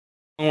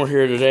We're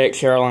here today at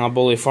Carolina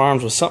Bully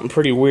Farms with something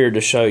pretty weird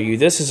to show you.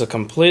 This is a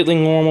completely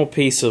normal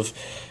piece of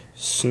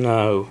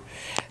snow.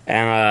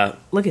 And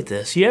look at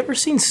this. You ever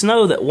seen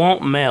snow that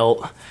won't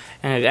melt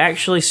and it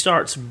actually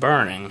starts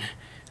burning?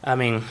 I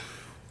mean,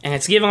 and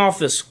it's giving off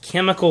this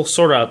chemical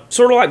sort of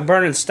like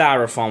burning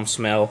styrofoam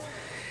smell.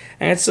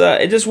 And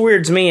it just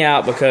weirds me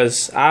out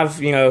because I've,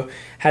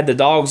 had the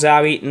dogs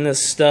out eating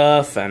this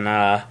stuff, and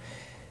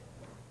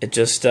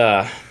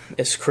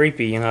it's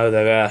creepy,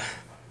 that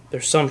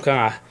there's some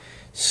kind of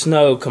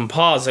snow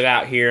composite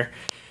out here.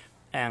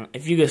 And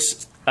if you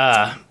just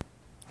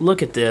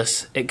look at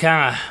this, it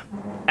kind of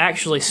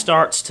actually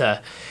starts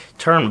to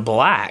turn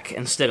black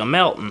instead of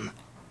melting.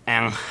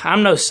 And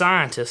I'm no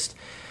scientist.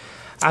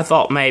 I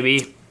thought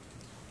maybe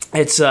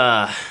it's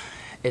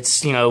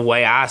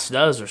way ice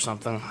does or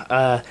something.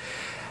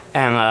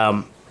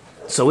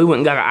 So we went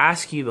and got an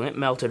ice cube and it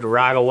melted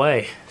right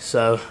away.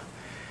 So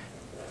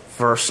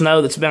for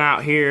snow that's been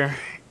out here,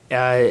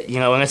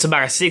 and it's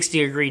about a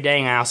 60-degree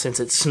day now since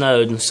it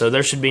snowed, and so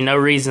there should be no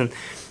reason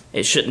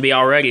it shouldn't be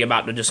already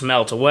about to just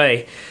melt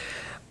away.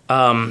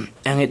 And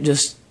it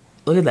just,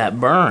 look at that,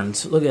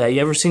 burns. Look at that.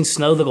 You ever seen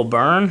snow that'll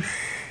burn?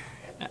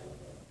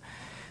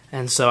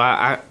 And so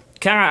I'd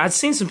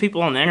seen some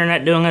people on the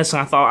internet doing this,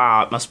 and I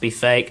thought, it must be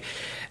fake.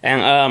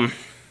 And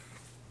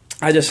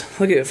I just,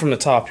 look at it from the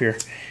top here.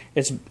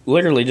 It's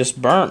literally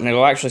just burnt, and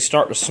it'll actually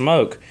start to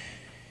smoke.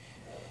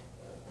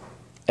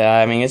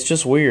 It's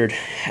just weird.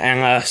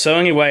 And so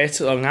anyway,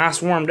 it's a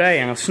nice warm day,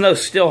 and the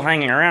snow's still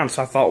hanging around,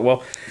 so I thought,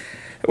 well,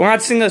 when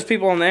I'd seen those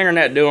people on the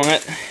internet doing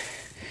it,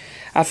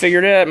 I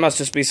figured it must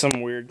just be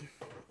some weird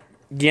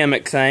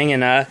gimmick thing.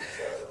 And now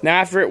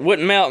after it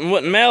wouldn't melt,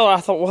 I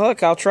thought, well,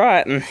 look, I'll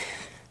try it, and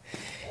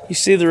you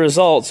see the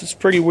results. It's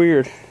pretty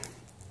weird.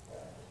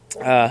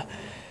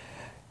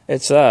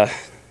 It's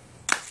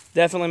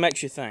definitely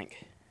makes you think.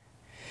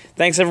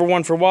 Thanks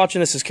everyone for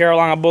watching. This is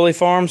Carolina Bully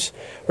Farms.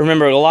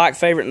 Remember to like,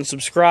 favorite, and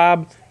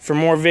subscribe for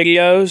more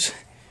videos.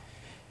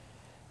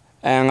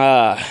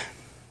 And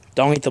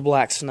don't eat the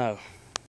black snow.